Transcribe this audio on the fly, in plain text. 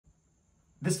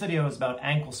This video is about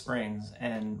ankle sprains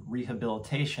and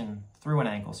rehabilitation through an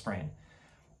ankle sprain,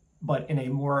 but in a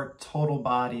more total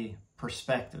body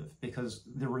perspective, because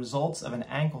the results of an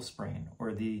ankle sprain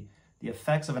or the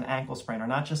effects of an ankle sprain are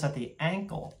not just at the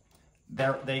ankle,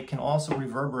 they can also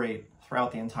reverberate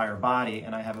throughout the entire body.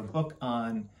 And I have a book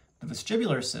on the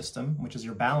vestibular system, which is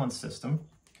your balance system,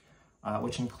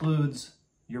 which includes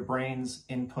your brain's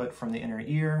input from the inner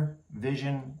ear,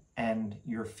 vision, and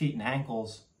your feet and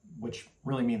ankles, which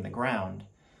really mean the ground.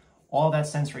 All that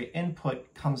sensory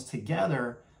input comes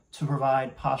together to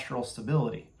provide postural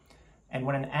stability. And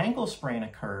when an ankle sprain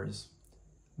occurs,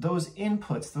 those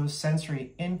inputs, those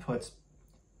sensory inputs,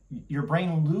 your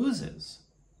brain loses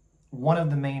one of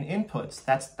the main inputs.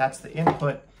 That's the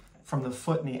input from the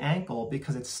foot and the ankle,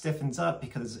 because it stiffens up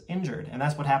because it's injured. And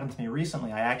that's what happened to me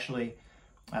recently. I actually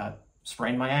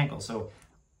sprained my ankle. So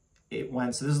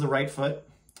this is the right foot,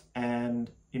 and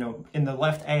in the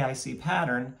left AIC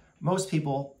pattern, most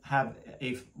people have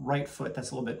a right foot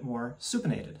that's a little bit more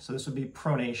supinated. So this would be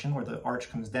pronation, where the arch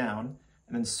comes down,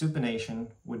 and then supination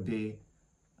would be,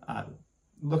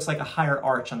 looks like a higher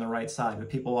arch on the right side, but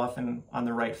people often on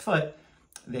the right foot,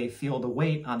 they feel the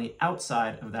weight on the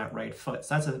outside of that right foot.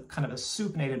 So that's a kind of a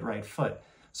supinated right foot.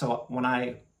 So when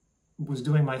I was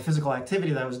doing my physical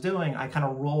activity that I was doing, I kind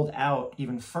of rolled out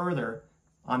even further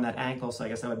on that ankle. So I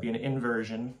guess that would be an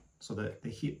inversion. So the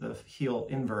heel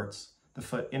inverts, the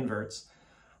foot inverts,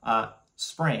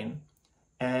 sprain.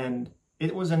 And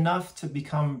it was enough to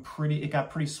become it got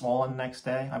pretty swollen the next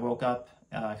day. I woke up,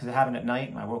 because it happened at night,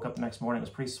 and I woke up the next morning, it was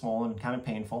pretty swollen, kind of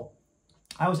painful.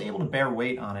 I was able to bear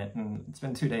weight on it, and it's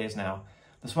been 2 days now.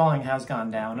 The swelling has gone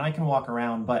down, and I can walk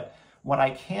around, but what I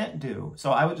can't do,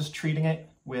 so I was just treating it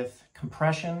with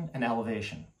compression and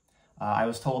elevation. I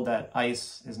was told that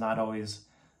ice is not always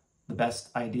the best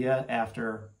idea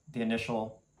after the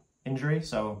initial injury.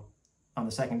 So on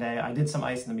the second day, I did some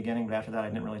ice in the beginning, but after that, I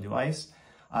didn't really do ice.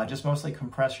 Just mostly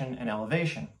compression and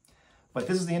elevation. But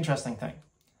this is the interesting thing.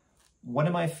 What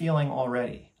am I feeling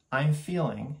already? I'm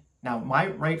feeling, now my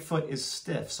right foot is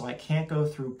stiff, so I can't go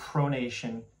through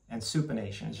pronation and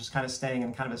supination. It's just kind of staying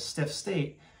in kind of a stiff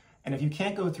state. And if you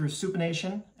can't go through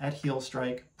supination at heel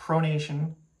strike,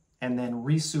 pronation, and then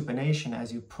resupination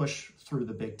as you push through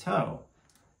the big toe.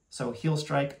 So heel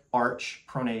strike, arch,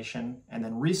 pronation, and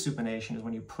then resupination is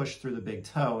when you push through the big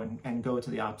toe and go to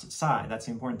the opposite side. That's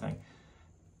the important thing.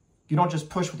 You don't just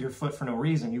push with your foot for no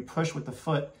reason. You push with the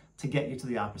foot to get you to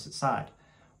the opposite side.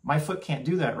 My foot can't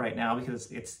do that right now because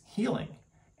it's healing.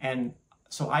 And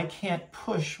so I can't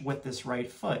push with this right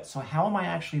foot. So how am I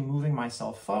actually moving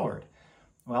myself forward?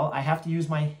 Well, I have to use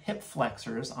my hip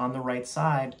flexors on the right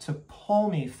side to pull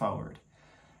me forward.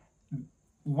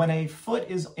 When a foot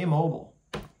is immobile,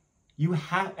 you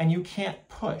can't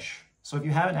push. So if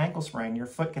you have an ankle sprain, your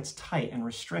foot gets tight and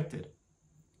restricted.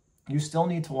 You still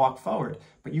need to walk forward,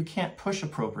 but you can't push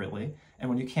appropriately. And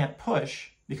when you can't push,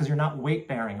 because you're not weight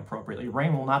bearing appropriately, your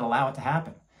brain will not allow it to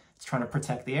happen. It's trying to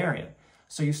protect the area.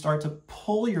 So you start to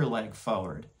pull your leg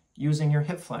forward using your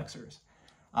hip flexors.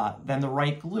 Then the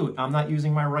right glute. I'm not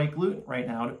using my right glute right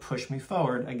now to push me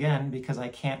forward, again, because I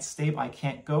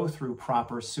can't go through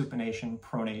proper supination,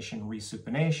 pronation,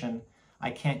 resupination. I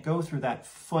can't go through that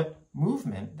foot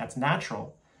movement that's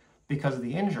natural because of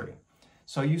the injury.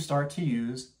 So you start to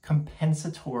use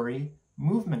compensatory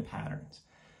movement patterns.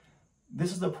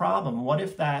 This is the problem. What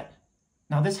if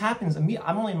now this happens,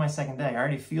 I'm only in my second day. I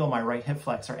already feel my right hip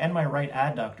flexor and my right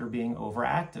adductor being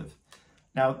overactive.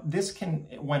 Now this can,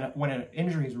 when an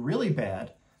injury is really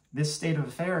bad, this state of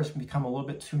affairs can become a little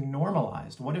bit too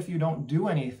normalized. What if you don't do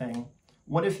anything?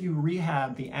 What if you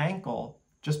rehab the ankle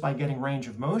just by getting range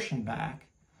of motion back,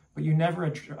 but you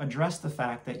never address the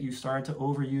fact that you started to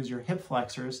overuse your hip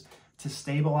flexors to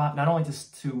stabilize, not only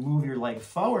to move your leg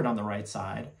forward on the right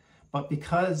side, but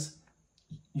because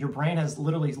your brain has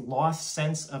literally lost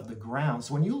sense of the ground.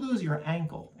 So when you lose your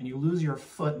ankle and you lose your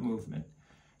foot movement,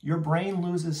 your brain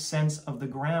loses sense of the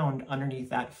ground underneath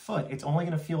that foot. It's only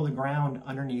going to feel the ground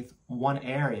underneath one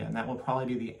area, and that will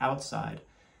probably be the outside.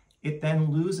 It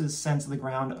then loses sense of the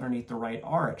ground underneath the right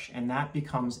arch, and that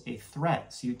becomes a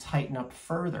threat. So you tighten up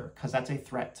further because that's a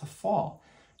threat to fall.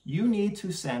 You need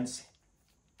to sense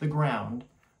the ground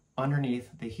underneath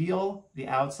the heel, the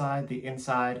outside, the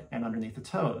inside, and underneath the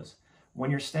toes.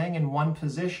 When you're staying in one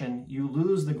position, you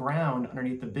lose the ground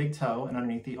underneath the big toe and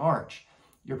underneath the arch.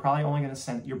 You're probably only going to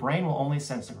sense, your brain will only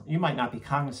sense, you might not be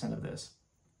cognizant of this,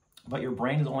 but your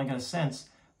brain is only going to sense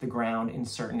the ground in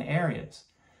certain areas.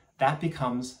 That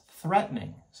becomes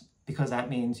threatening because that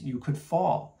means you could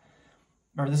fall.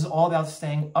 Remember, this is all about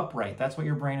staying upright. That's what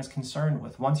your brain is concerned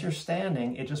with. Once you're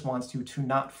standing, it just wants you to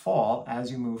not fall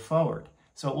as you move forward.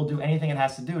 So it will do anything it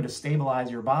has to do to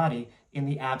stabilize your body in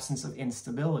the absence of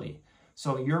instability.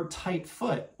 So your tight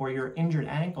foot or your injured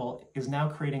ankle is now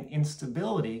creating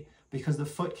instability because the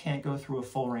foot can't go through a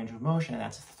full range of motion, and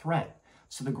that's a threat.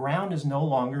 So the ground is no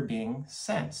longer being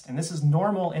sensed. And this is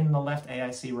normal in the left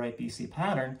AIC, right BC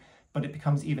pattern, but it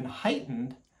becomes even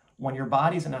heightened when your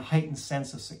body's in a heightened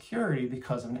sense of security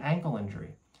because of an ankle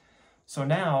injury. So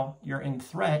now you're in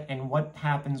threat, and what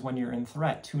happens when you're in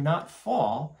threat? To not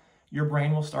fall, your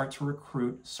brain will start to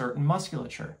recruit certain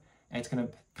musculature. And it's going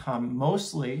to come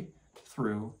mostly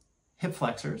through hip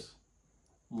flexors,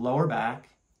 lower back,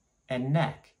 and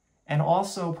neck, and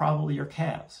also probably your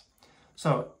calves.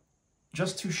 So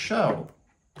just to show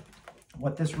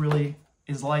what this really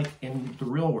is like in the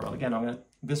real world, again,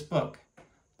 this book,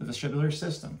 The Vestibular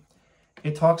System,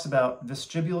 it talks about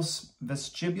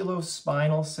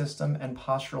vestibulospinal system and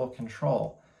postural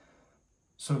control.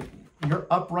 So your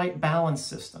upright balance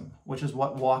system, which is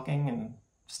what walking and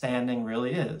standing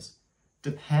really is,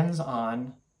 depends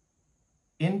on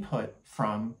input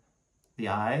from the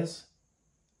eyes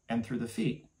and through the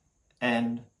feet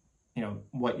and,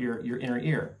 what your inner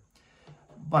ear.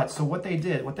 But so what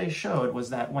they showed was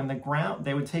that when the ground,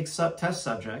 they would take test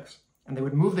subjects and they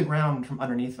would move the ground from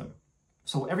underneath them.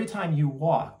 So every time you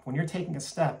walk, when you're taking a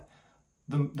step,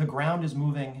 the ground is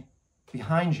moving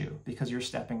behind you because you're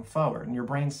stepping forward, and your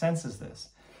brain senses this.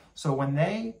 So when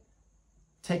they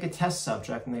take a test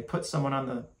subject and they put someone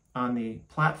on the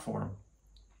platform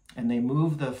and they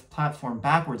move the platform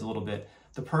backwards a little bit,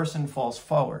 the person falls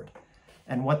forward.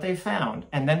 And what they found,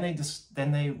 and then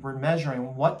they were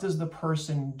measuring, what does the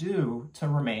person do to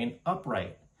remain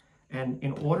upright? And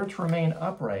in order to remain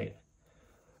upright,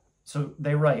 so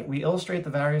they write, we illustrate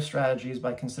the various strategies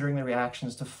by considering the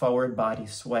reactions to forward body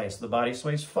sway. So the body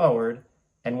sways forward,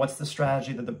 and what's the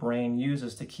strategy that the brain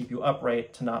uses to keep you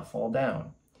upright to not fall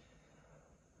down?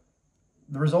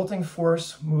 The resulting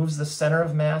force moves the center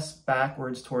of mass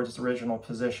backwards towards its original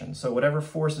position. So whatever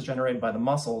force is generated by the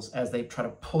muscles as they try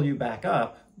to pull you back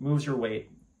up moves your weight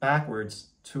backwards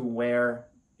to where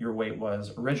your weight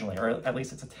was originally, or at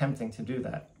least it's attempting to do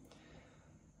that.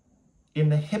 In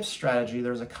the hip strategy,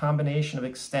 there's a combination of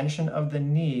extension of the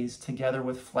knees together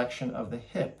with flexion of the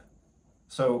hip.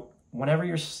 So whenever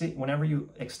you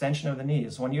extension of the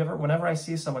knees, whenever I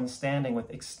see someone standing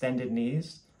with extended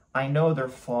knees, I know they're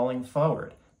falling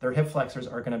forward. Their hip flexors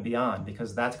are going to be on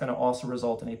because that's going to also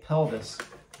result in a pelvis.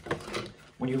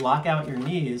 When you lock out your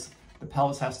knees, the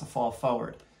pelvis has to fall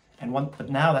forward. But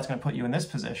now that's going to put you in this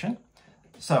position.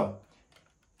 So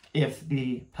if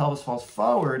the pelvis falls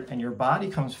forward and your body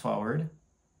comes forward,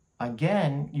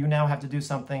 again, you now have to do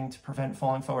something to prevent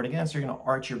falling forward again. So you're going to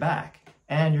arch your back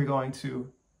and you're going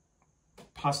to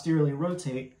posteriorly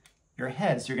rotate your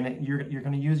head. So you're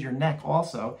going to use your neck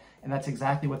also. And that's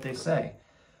exactly what they say.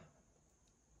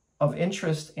 Of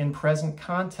interest in present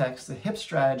context, the hip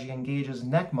strategy engages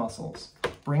neck muscles,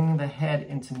 bringing the head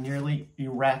into nearly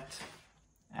erect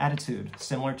attitude,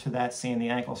 similar to that seen in the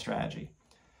ankle strategy.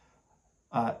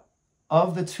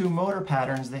 Of the two motor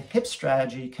patterns, the hip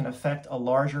strategy can affect a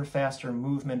larger, faster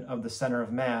movement of the center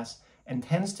of mass and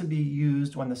tends to be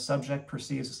used when the subject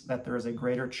perceives that there is a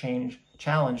greater challenge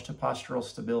to postural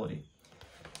stability.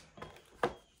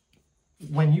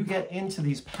 When you get into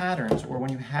these patterns, or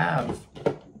when you have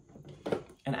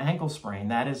an ankle sprain,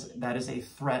 that is a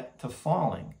threat to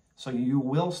falling. So you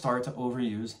will start to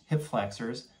overuse hip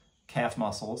flexors, calf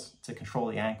muscles to control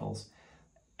the ankles,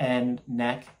 and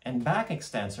neck and back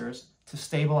extensors to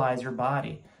stabilize your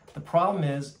body. The problem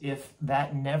is if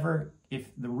the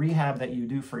rehab that you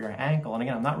do for your ankle, and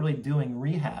again, I'm not really doing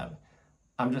rehab,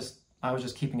 I was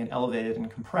just keeping it elevated and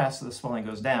compressed so the swelling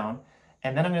goes down,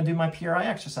 and then I'm going to do my PRI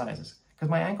exercises. Because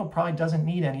my ankle probably doesn't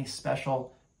need any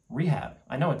special rehab.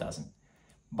 I know it doesn't.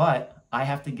 But I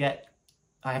have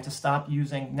to stop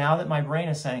using, now that my brain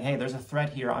is saying, hey, there's a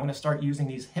threat here, I'm going to start using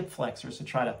these hip flexors to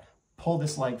try to pull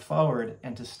this leg forward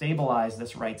and to stabilize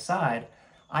this right side.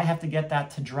 I have to get that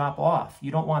to drop off.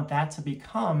 You don't want that to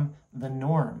become the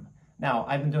norm. Now,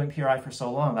 I've been doing PRI for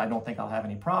so long that I don't think I'll have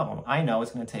any problem. I know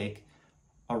it's going to take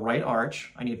a right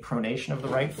arch. I need pronation of the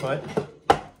right foot.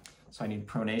 So I need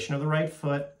pronation of the right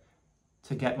foot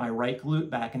to get my right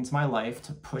glute back into my life,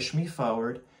 to push me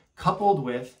forward, coupled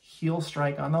with heel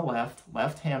strike on the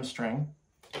left hamstring,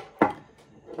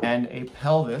 and a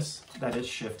pelvis that is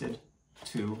shifted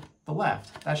to the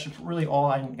left. That's really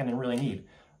all I'm going to really need.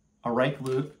 A right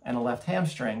glute and a left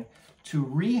hamstring to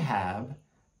rehab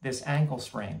this ankle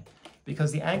sprain.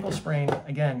 Because the ankle sprain,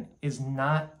 again, is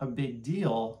not a big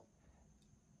deal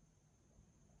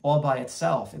all by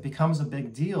itself. It becomes a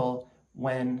big deal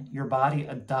when your body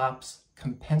adopts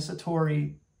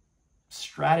compensatory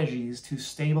strategies to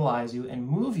stabilize you and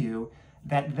move you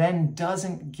that then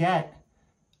doesn't get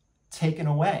taken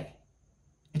away.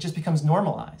 It just becomes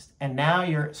normalized. And now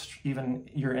you're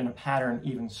in a pattern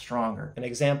even stronger. An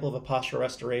example of a Postural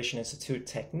Restoration Institute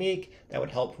technique that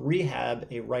would help rehab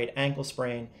a right ankle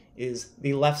sprain is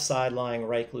the left side lying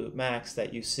right glute max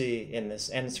that you see in this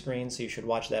end screen, so you should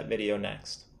watch that video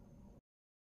next.